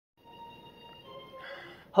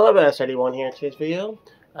Hello, everyone here in today's video.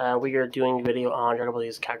 We are doing a video on Dragon Ball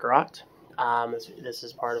Z's Kakarot. This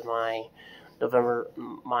is part of my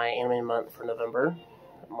my anime month for November,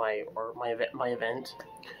 my event.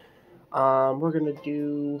 We're gonna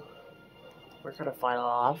fight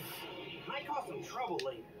off. Might cause some trouble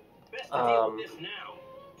later. Best to deal with this now.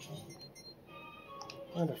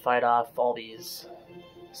 I'm gonna fight off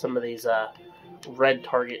some of these red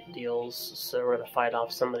target deals. So we're gonna fight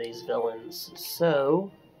off some of these villains. So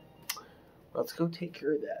let's go take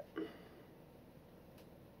care of that.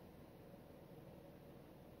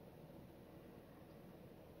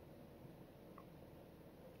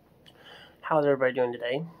 How's everybody doing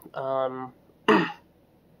today? How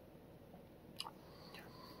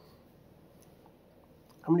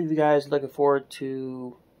many of you guys are looking forward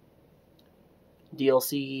to the new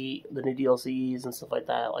DLCs and stuff like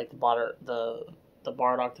that, like the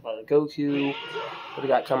Bardock to fight Goku that we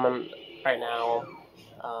got coming right now?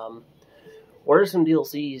 What are some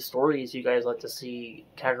DLC stories you guys like to see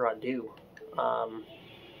Kakarot do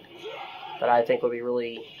that I think would be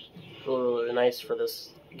really nice for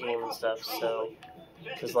this game and stuff? So,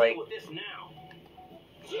 because like,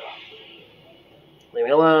 leave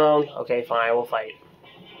me alone. Okay, fine, we'll fight.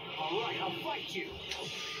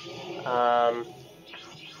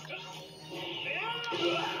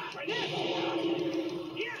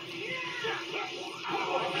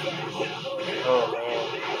 Oh man.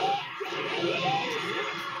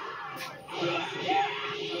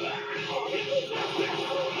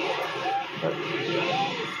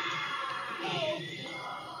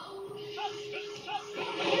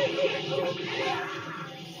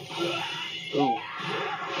 Ooh.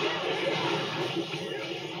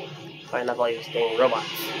 Find out all these dang robots.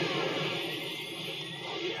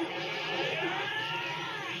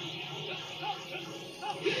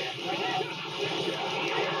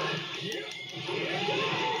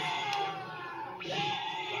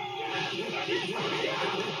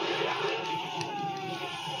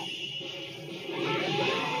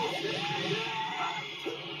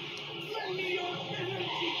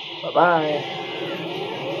 Bye-bye.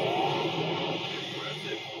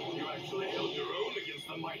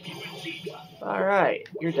 Alright,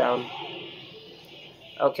 you're down.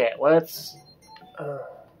 Okay, let's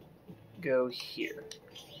go here.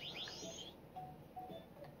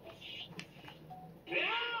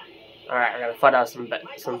 Alright, I gotta fight out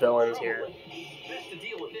some villains here.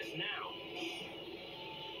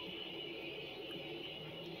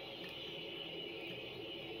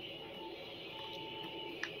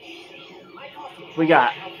 We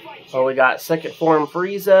got second form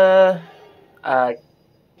Frieza,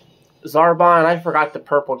 Zarbon. I forgot the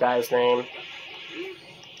purple guy's name.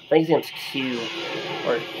 I think his name's Q,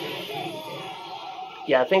 or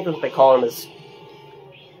yeah, I think what they call him is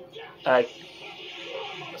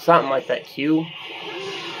something like that. Q.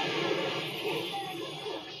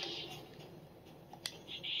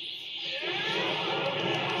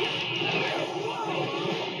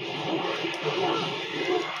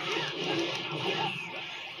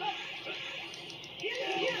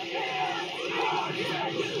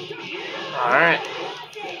 Alright.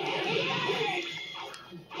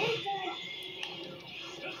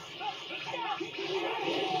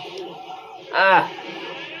 Ah.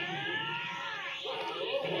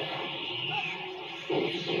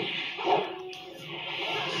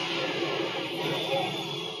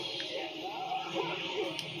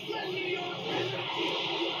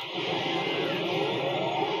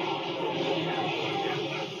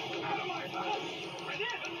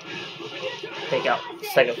 Take out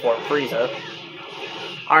second form Frieza.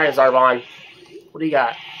 Alright, Zarbon. What do you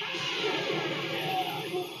got?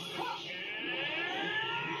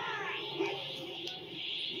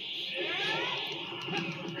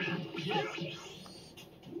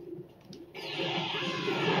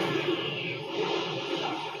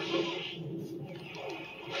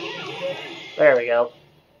 There we go.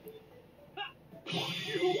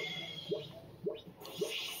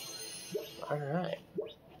 Alright.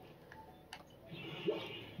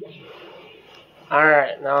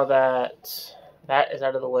 Alright, now that is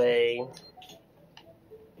out of the way.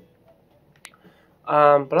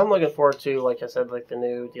 But I'm looking forward to, like I said, like the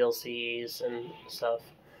new DLCs and stuff.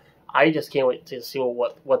 I just can't wait to see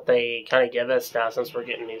what they kind of give us now, since we're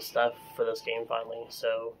getting new stuff for this game finally.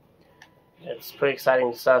 So it's pretty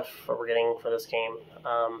exciting stuff what we're getting for this game.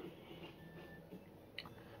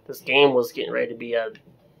 This game was getting ready to be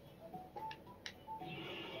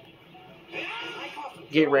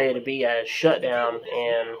a shutdown,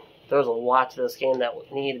 and there was a lot to this game that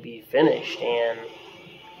needed to be finished, and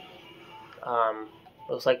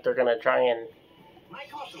looks like they're gonna try and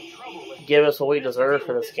give us what we deserve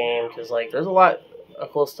for this game, because like there's a lot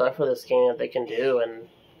of cool stuff for this game that they can do, and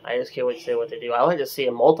I just can't wait to see what they do. I like to see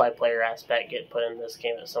a multiplayer aspect get put in this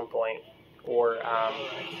game at some point, or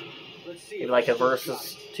maybe like a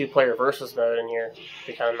two-player versus mode in here. It'd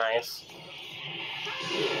be kind of nice.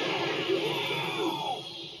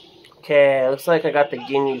 Okay, looks like I got the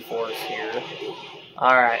Ginyu Force here.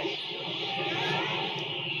 Alright.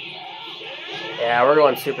 Yeah, we're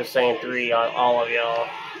going Super Saiyan 3 on all of y'all.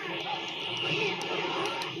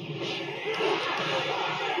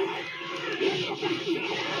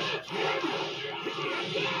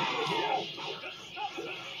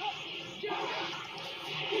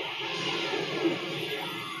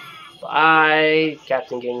 Bye,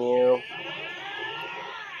 Captain Ginyu.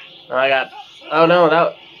 Oh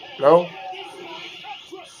no, no.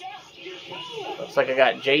 Looks like I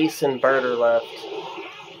got Jace and Birder left.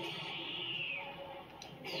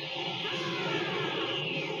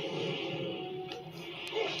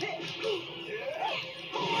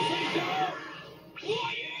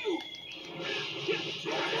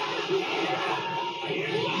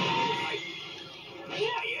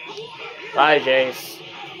 Bye, Jace.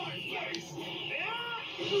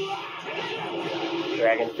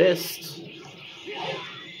 Dragon Fist.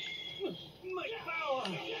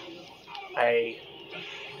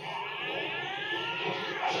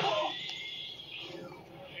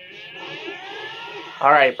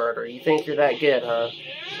 Alright, Birder, you think you're that good, huh?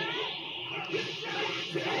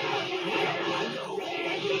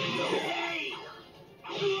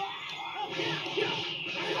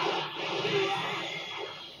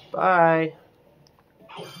 Bye.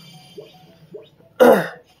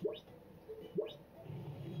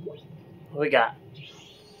 What we got?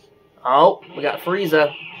 Oh, we got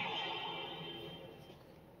Frieza.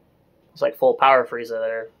 It's like full power Frieza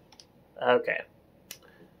there. Okay.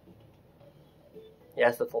 Yeah,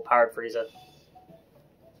 it's the full powered Frieza.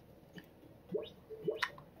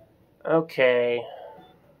 Okay.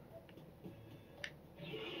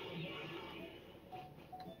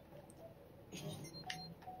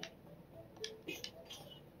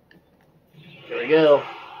 Here we go.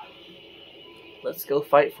 Let's go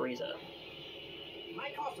fight Frieza.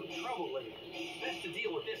 Might cause some trouble later. Best to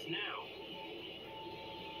deal with this now.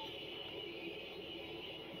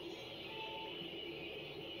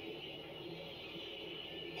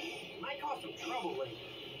 Might cause some trouble later.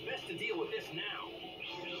 Best to deal with this now.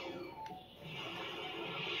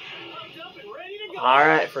 Pumped up and ready to go. All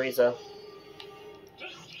right, Frieza.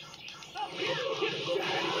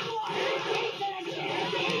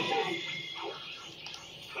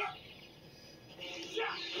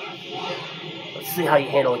 Let's see how you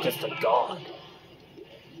handle it against a god.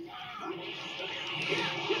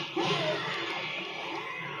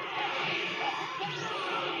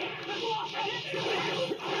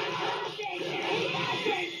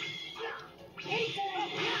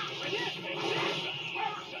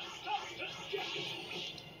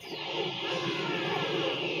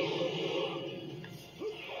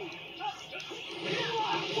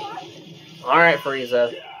 Alright,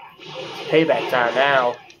 Frieza. It's payback time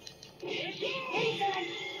now.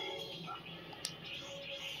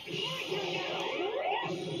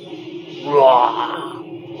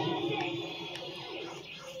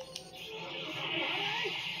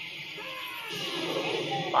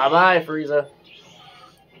 Bye-bye, Frieza.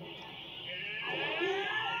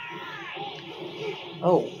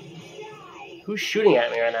 Oh. Who's shooting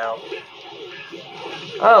at me right now?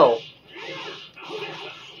 Oh.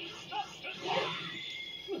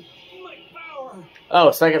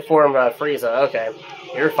 Oh, second form Frieza. Okay.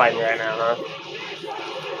 You're fighting right now, huh?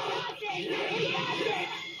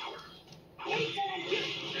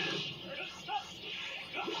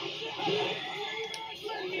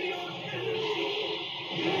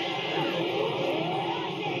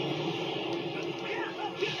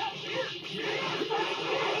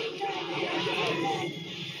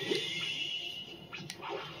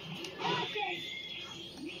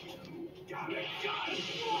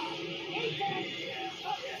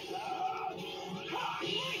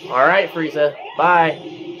 Alright, Frieza. Bye.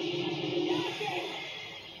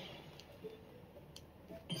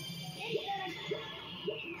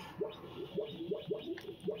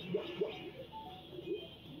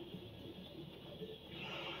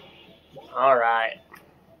 Alright.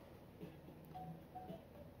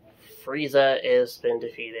 Frieza has been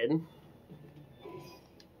defeated.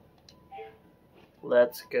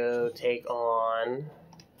 Let's go take on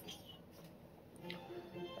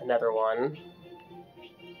another one.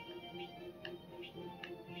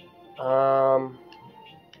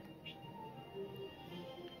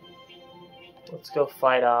 Let's go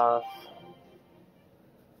fight off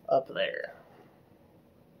up there.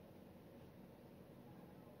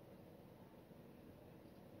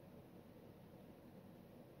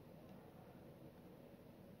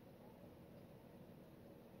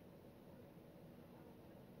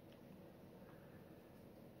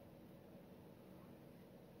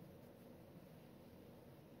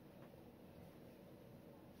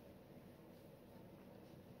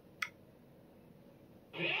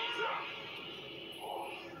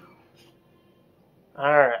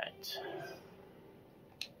 All right.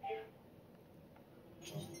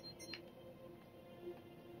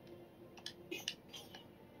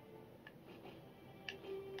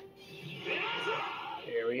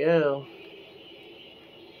 Here we go.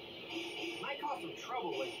 Might cause some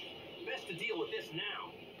trouble later. Best to deal with this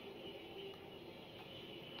now.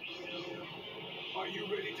 Are you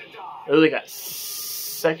ready to die? Oh, they got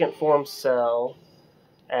second form cell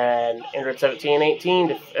and entered 17 and 18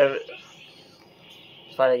 to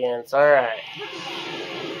fight against. All right.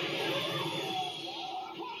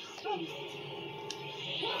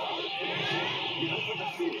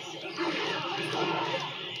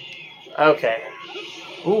 Okay.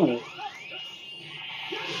 Ooh.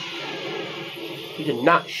 He did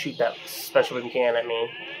not shoot that special beam can at me.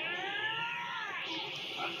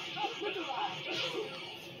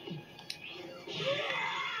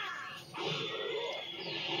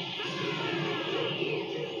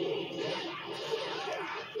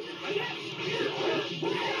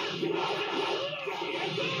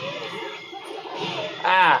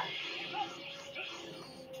 Ah!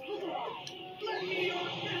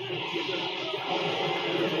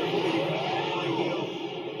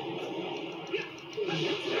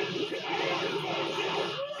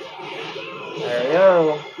 There we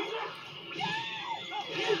go.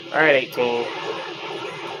 Alright, 18.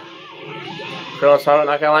 Girl's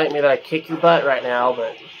not gonna like me that I kick your butt right now,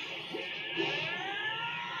 but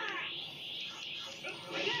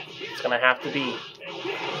it's gonna have to be.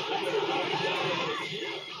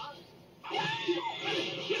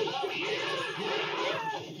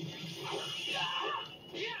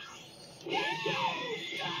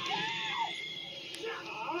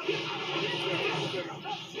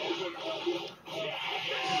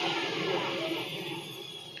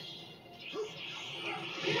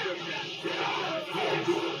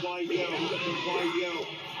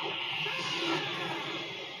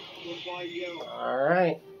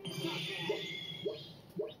 Alright.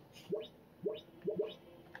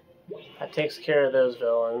 That takes care of those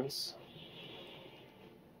villains.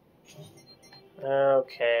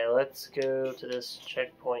 Okay, let's go to this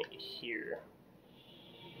checkpoint here.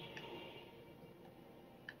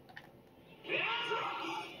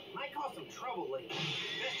 Might cause some trouble later.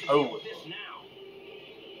 Best to Oh. deal with this now.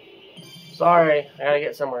 Sorry, I gotta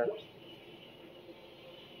get somewhere.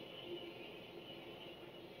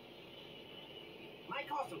 Might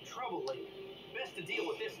cause some trouble later. Best to deal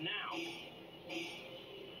with this now.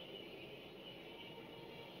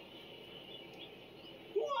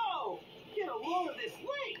 Whoa! Get a load of this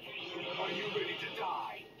lake! Are you ready to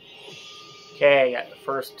die? Okay, I got the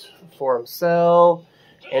first form cell,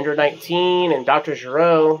 Ender 19, and Dr.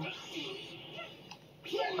 Giro.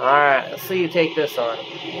 Alright, let's see you take this on.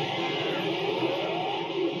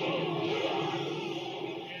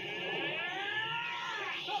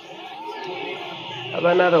 How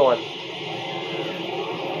about another one?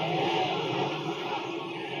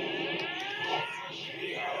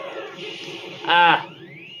 Ah!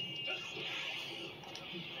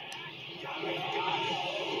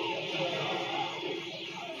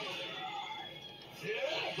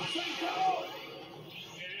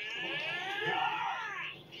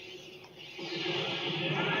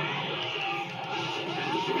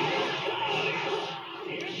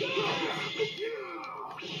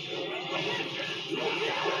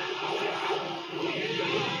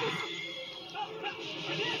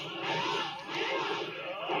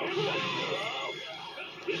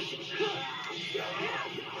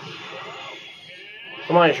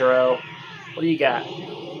 Come on, Giro. What do you got?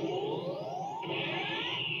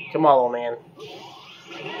 Come on, old man.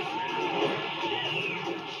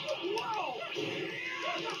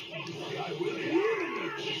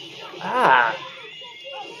 Ah!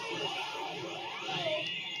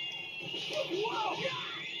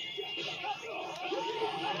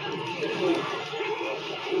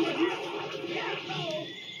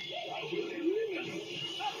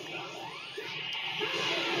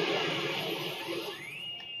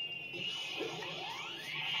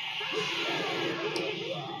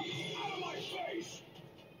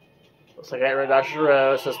 Looks like I got rid of Dr.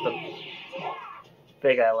 Giro. It's just the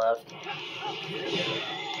big guy left.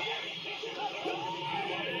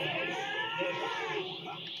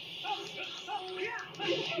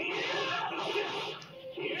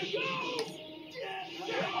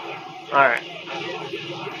 Alright.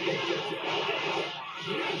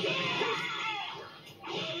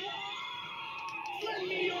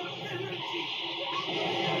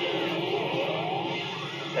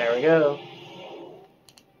 There we go.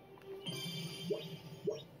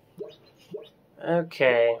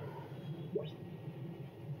 Okay.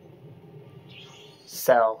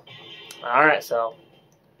 Cell. Alright, Cell.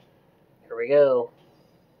 Here we go.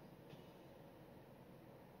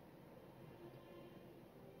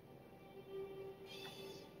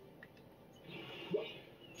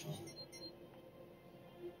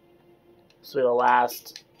 This will be the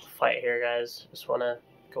last fight here, guys. Just want to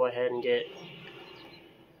go ahead and get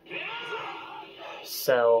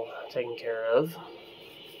Cell taken care of.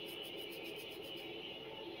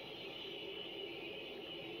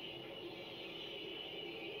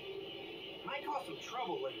 Might cause some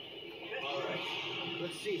trouble later. Alright.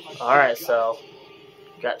 Let's see if I can. Alright, Cell.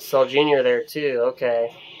 Got Cell Jr. there too.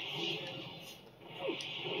 Okay.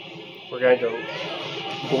 We're gonna go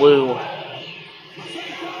blue.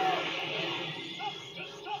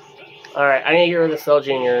 Alright, I need to get rid of the Cell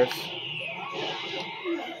Juniors.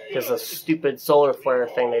 Because the stupid solar flare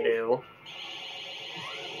thing they do.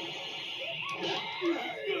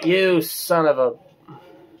 You son of a...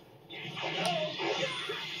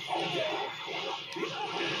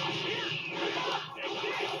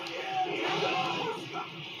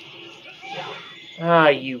 Ah,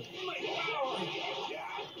 you...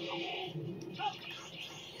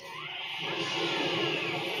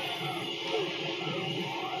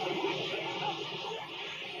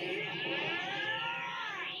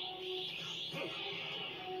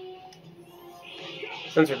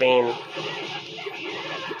 Sensor beam.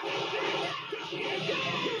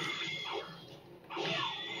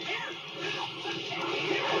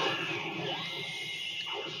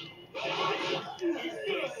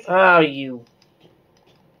 Oh, you...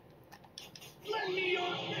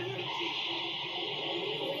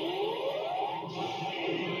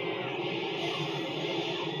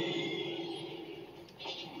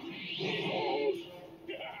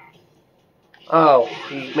 Oh,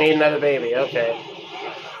 you made another baby. Okay.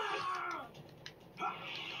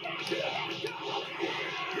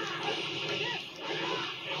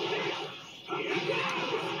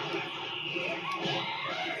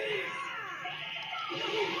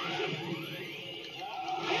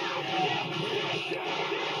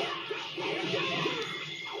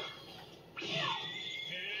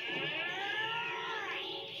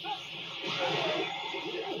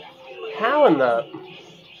 How in the...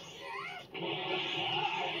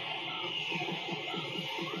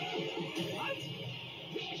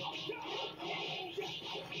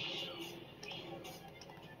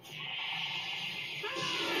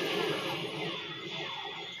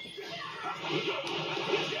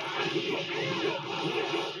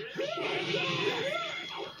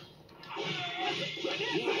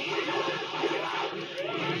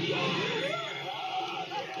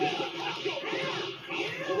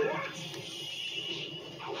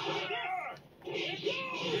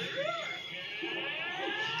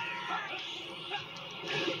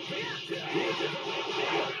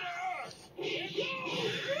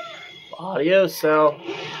 Adios, Cell.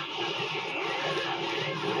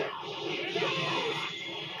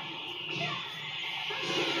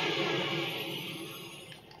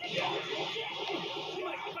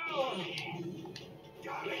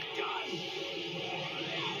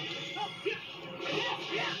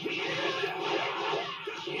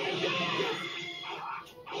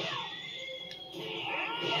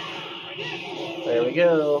 There we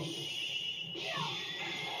go.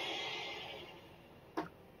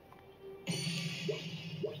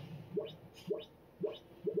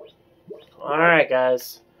 Alright,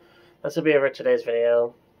 guys. That's gonna be it for today's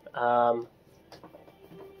video. I'm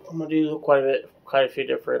gonna do quite a few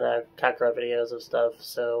different kakarot videos of stuff,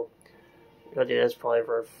 so I'm gonna do this probably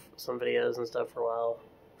for some videos and stuff for a while,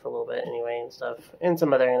 for a little bit anyway, and stuff, and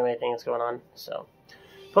some other anime things going on. So,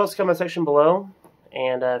 post comment section below,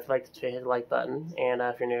 and if you'd like to hit the like button, and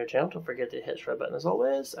if you're new to the channel, don't forget to hit the subscribe button as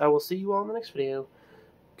always. I will see you all in the next video.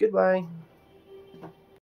 Goodbye.